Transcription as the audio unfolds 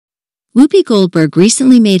Whoopi Goldberg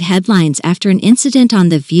recently made headlines after an incident on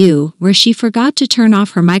The View where she forgot to turn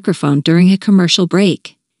off her microphone during a commercial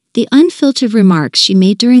break. The unfiltered remarks she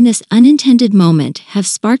made during this unintended moment have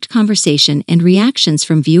sparked conversation and reactions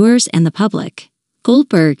from viewers and the public.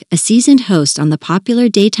 Goldberg, a seasoned host on the popular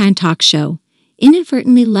daytime talk show,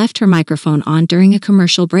 inadvertently left her microphone on during a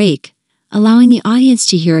commercial break, allowing the audience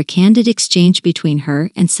to hear a candid exchange between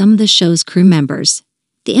her and some of the show's crew members.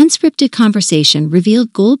 The unscripted conversation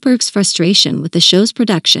revealed Goldberg's frustration with the show's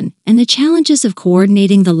production and the challenges of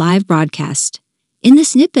coordinating the live broadcast. In the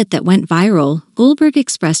snippet that went viral, Goldberg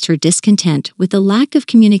expressed her discontent with the lack of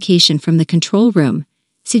communication from the control room,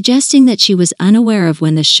 suggesting that she was unaware of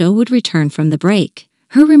when the show would return from the break.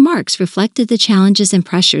 Her remarks reflected the challenges and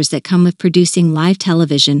pressures that come with producing live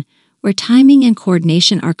television, where timing and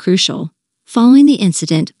coordination are crucial. Following the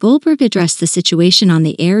incident, Goldberg addressed the situation on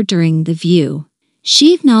the air during The View.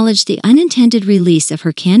 She acknowledged the unintended release of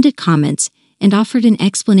her candid comments and offered an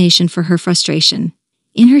explanation for her frustration.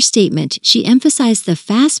 In her statement, she emphasized the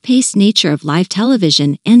fast-paced nature of live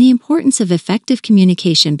television and the importance of effective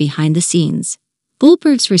communication behind the scenes.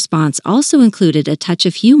 Goldberg's response also included a touch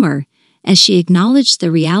of humor, as she acknowledged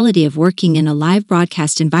the reality of working in a live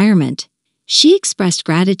broadcast environment. She expressed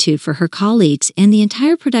gratitude for her colleagues and the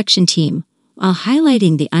entire production team, while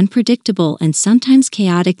highlighting the unpredictable and sometimes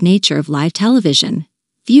chaotic nature of live television.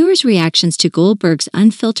 Viewers' reactions to Goldberg's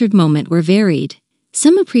unfiltered moment were varied.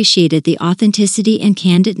 Some appreciated the authenticity and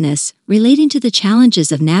candidness relating to the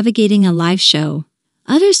challenges of navigating a live show.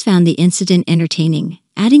 Others found the incident entertaining,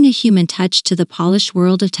 adding a human touch to the polished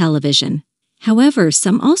world of television. However,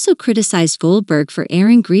 some also criticized Goldberg for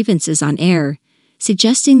airing grievances on air,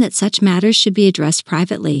 suggesting that such matters should be addressed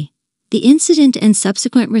privately. The incident and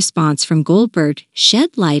subsequent response from Goldberg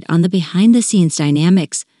shed light on the behind-the-scenes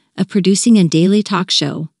dynamics of producing a daily talk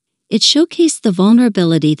show. It showcased the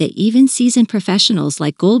vulnerability that even seasoned professionals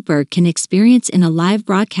like Goldberg can experience in a live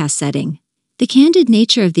broadcast setting. The candid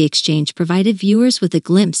nature of the exchange provided viewers with a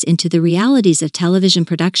glimpse into the realities of television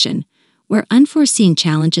production, where unforeseen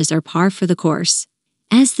challenges are par for the course.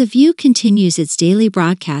 As The View continues its daily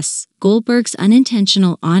broadcasts, Goldberg's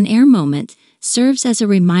unintentional on-air moment serves as a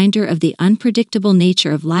reminder of the unpredictable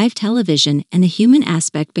nature of live television and the human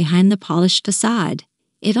aspect behind the polished facade.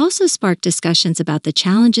 It also sparked discussions about the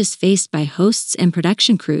challenges faced by hosts and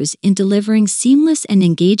production crews in delivering seamless and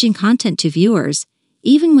engaging content to viewers,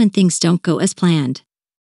 even when things don't go as planned.